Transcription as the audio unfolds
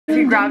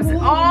He grabs it.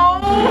 Oh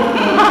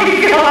my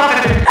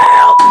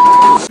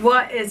god!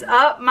 What is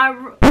up, my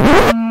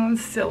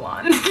still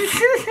on.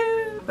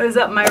 What is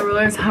up, my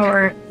rulers? How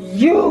are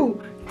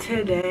you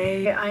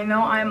today? I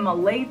know I'm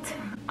late.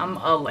 I'm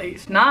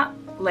late. Not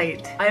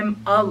late.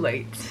 I'm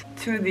late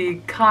to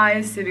the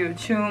Kai Studio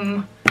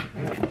Chum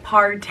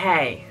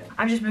party.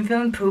 I've just been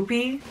feeling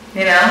poopy,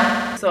 you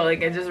know? So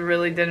like I just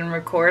really didn't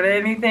record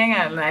anything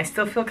and I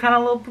still feel kind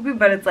of a little poopy,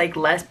 but it's like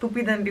less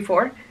poopy than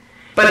before.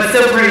 But it's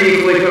still pretty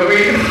equally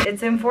poopy.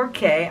 It's in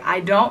 4K. I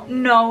don't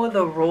know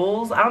the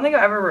rules. I don't think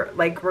I've ever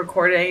like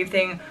recorded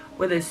anything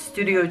with a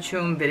Studio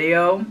Chum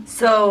video.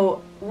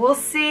 So we'll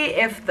see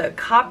if the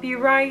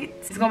copyright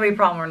is gonna be a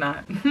problem or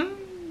not.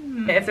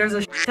 If there's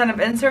a ton of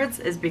inserts,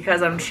 it's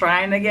because I'm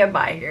trying to get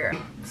by here.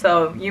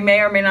 So you may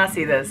or may not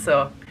see this,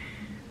 so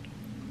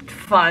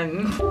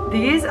fun.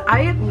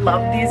 I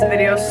love these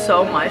videos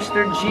so much.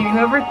 They're genius.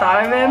 Whoever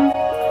thought of him,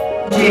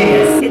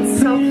 genius. It's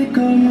so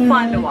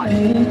fun to watch.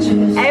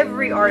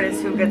 Every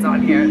artist who gets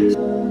on here.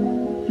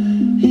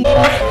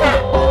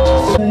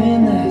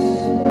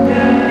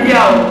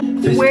 Yo,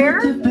 where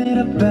do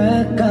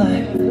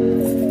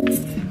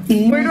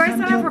I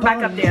sign up for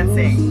backup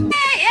dancing?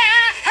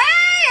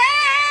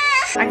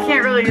 I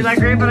can't really do that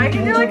great, but I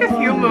can do like a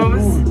few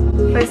moves.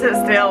 If I sit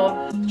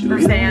still or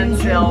stand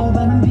still.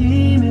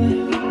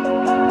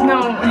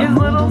 No, his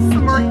little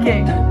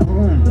smirking.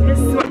 His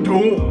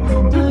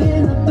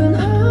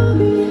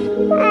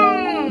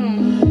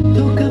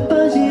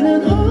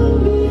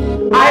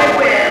I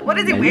win. What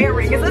is he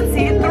wearing? Is it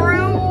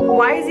see-through?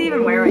 Why is he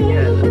even wearing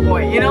it?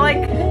 Boy, you know,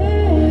 like,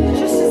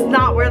 just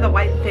not wear the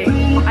white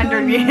thing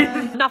underneath.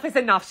 Enough is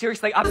enough,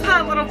 seriously. Just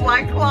that little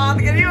black cloth,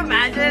 can you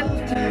imagine?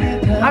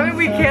 I mean,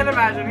 we can't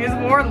imagine, he's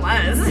more and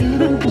less.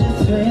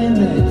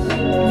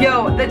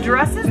 Yo, the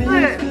dresses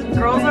the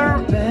girls are,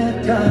 no,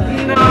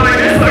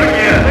 it's so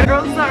cute. The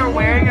girls that are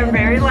wearing are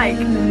very like,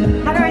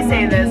 how do I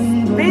say this?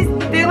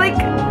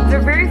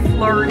 They're very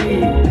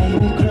flirty,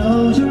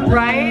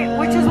 right?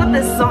 Which is what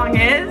this song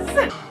is.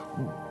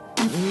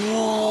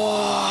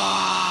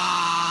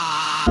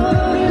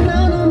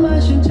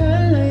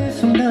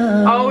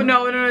 Oh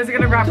no, he's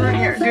gonna grab her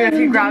hair. Dude, if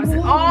he grabs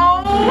it.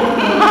 Oh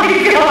my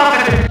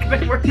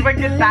god! Where do I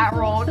get that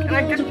roll? Can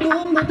I get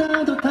that?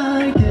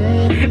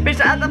 Bitch,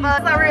 that's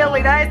not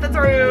really nice, that's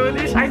rude.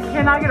 I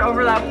cannot get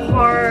over that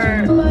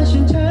part.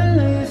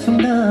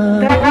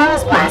 That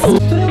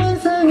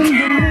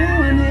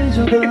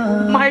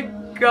my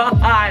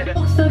god.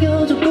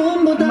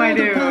 My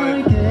dude.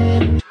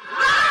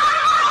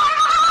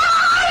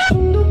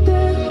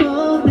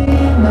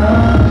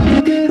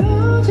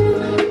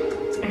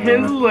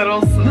 His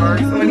little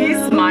smirks when he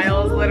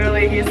smiles,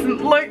 literally he's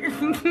like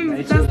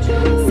just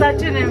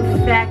such an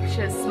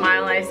infectious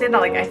smile. And I say that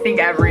like I think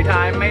every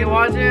time I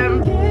watch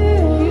him.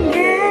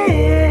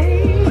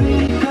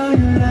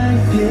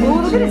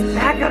 Oh, look at his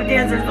backup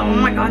dancers. Oh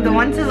my god, the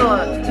one to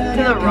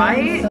the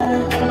right. Look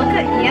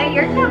at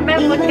you're not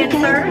bad looking,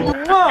 sir.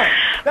 Whoa,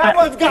 that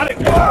one's got it.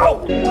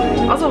 Whoa.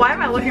 Also, why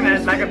am I looking at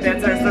his backup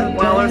dancers as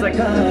well? There's like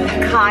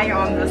Kai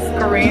on the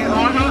screen.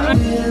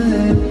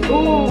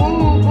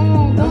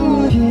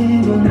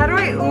 How do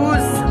I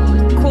ooze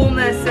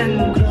coolness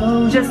and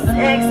just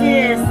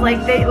sexiness?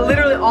 Like they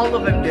literally all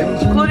of them do,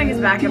 including his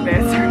backup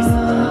dancers.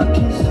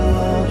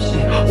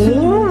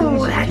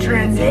 Ooh, that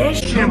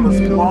transition was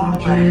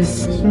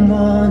flawless.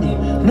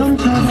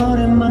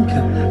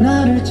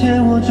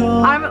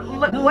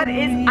 What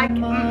is I?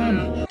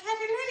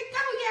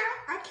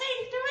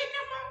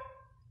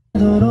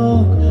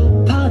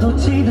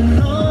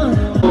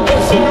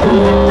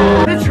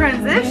 The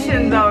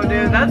transition though,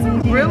 dude, that's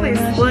really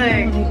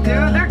slick. Dude,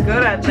 they're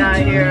good at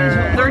that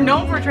here. They're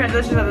known for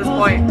transitions at this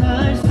point.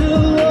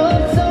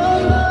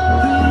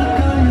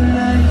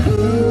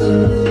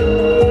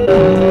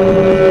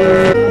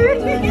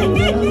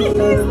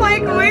 He's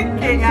like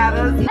winking at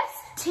us.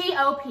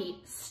 S-T-O-P.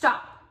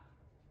 Stop.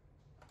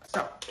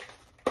 Stop.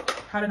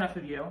 Had enough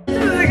of you.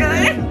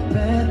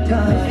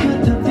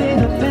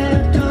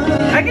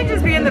 I could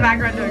just be in the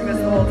background doing this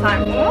the whole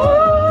time.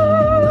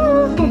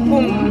 Ooh, boom,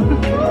 boom.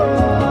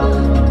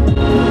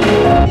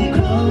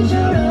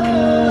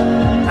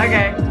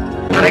 Okay.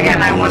 But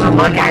again, I want to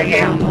look at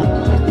you.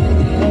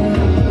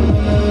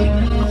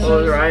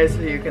 Close your eyes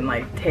so you can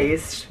like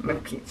taste my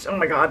peach. Oh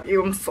my god,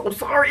 ew, I'm so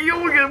sorry.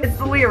 Ew, it's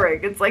the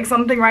lyric. It's like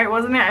something right,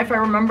 wasn't it? If I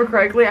remember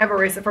correctly, I've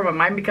erased it from my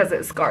mind because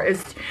it's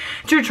it's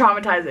too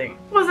traumatizing.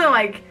 It wasn't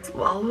like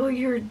swallow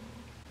your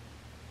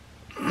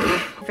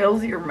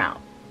fills your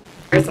mouth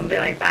or something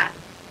like that.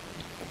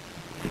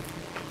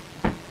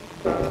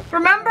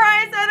 Remember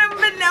I said I'm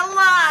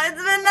vanilla.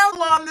 It's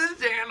vanilla on this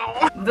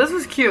channel. This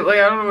was cute. Like,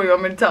 I don't know what you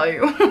want me to tell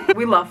you.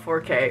 We love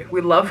 4K.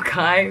 We love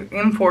Kai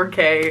in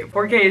 4K.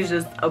 4K is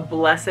just a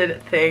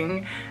blessed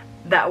thing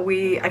that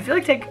I feel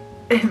like take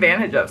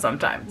advantage of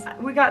sometimes.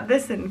 We got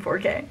this in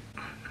 4K.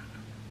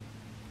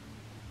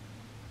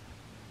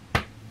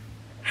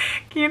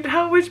 Can you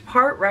tell which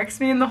part wrecks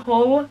me in the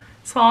whole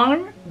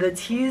song? The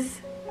tease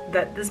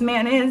that this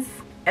man is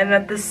and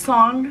that this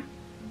song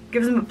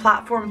gives him a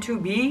platform to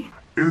be.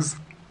 Is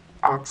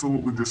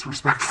absolutely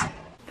disrespectful.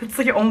 That's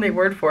the only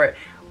word for it.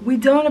 We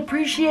don't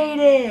appreciate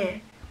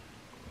it.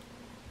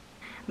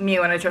 Me,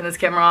 when I turn this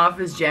camera off,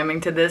 is jamming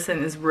to this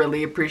and is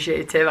really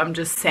appreciative. I'm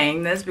just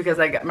saying this because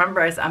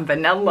remember I'm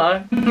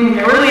vanilla. I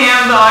really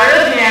am though, I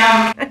really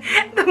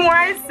am. The more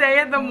I say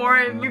it, the more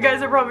you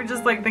guys are probably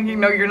just like thinking,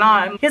 no you're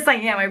not. Yes I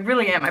am, I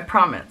really am, I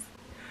promise.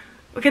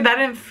 Okay, that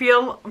didn't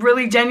feel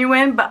really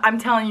genuine, but I'm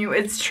telling you,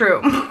 it's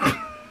true.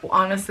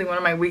 Honestly, one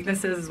of my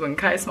weaknesses is when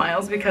Kai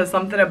smiles because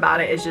something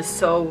about it is just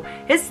so...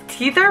 His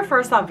teeth are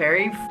first off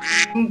very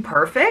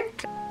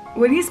perfect.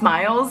 When he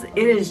smiles,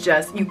 it is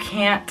just, you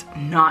can't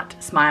not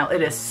smile.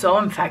 It is so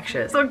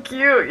infectious. So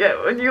cute,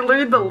 yet when you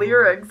read the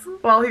lyrics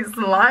while he's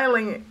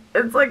smiling,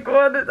 it's like,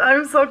 what?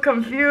 I'm so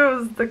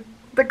confused.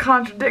 The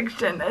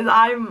contradiction, and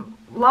I'm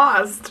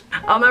lost.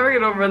 I'll never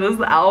get over this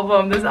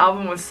album. This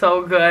album was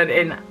so good,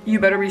 and you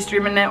better be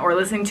streaming it or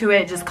listening to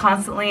it just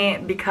constantly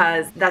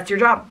because that's your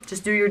job.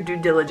 Just do your due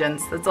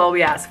diligence. That's all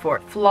we ask for.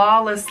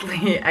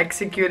 Flawlessly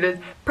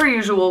executed, per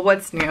usual.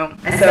 What's new?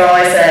 I said all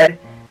I said.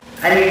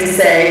 I need to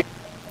say.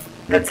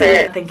 That's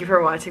it. Thank you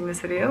for watching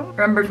this video.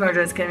 Remember, if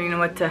you're you know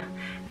what to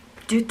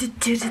do.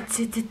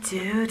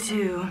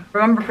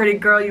 Remember, pretty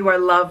girl, you are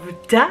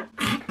loved.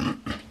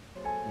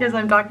 Yes,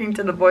 I'm talking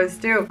to the boys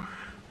too.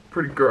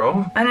 Pretty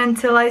girl. And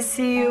until I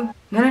see you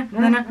next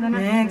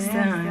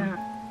time.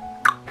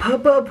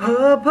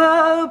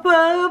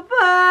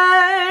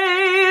 Bye.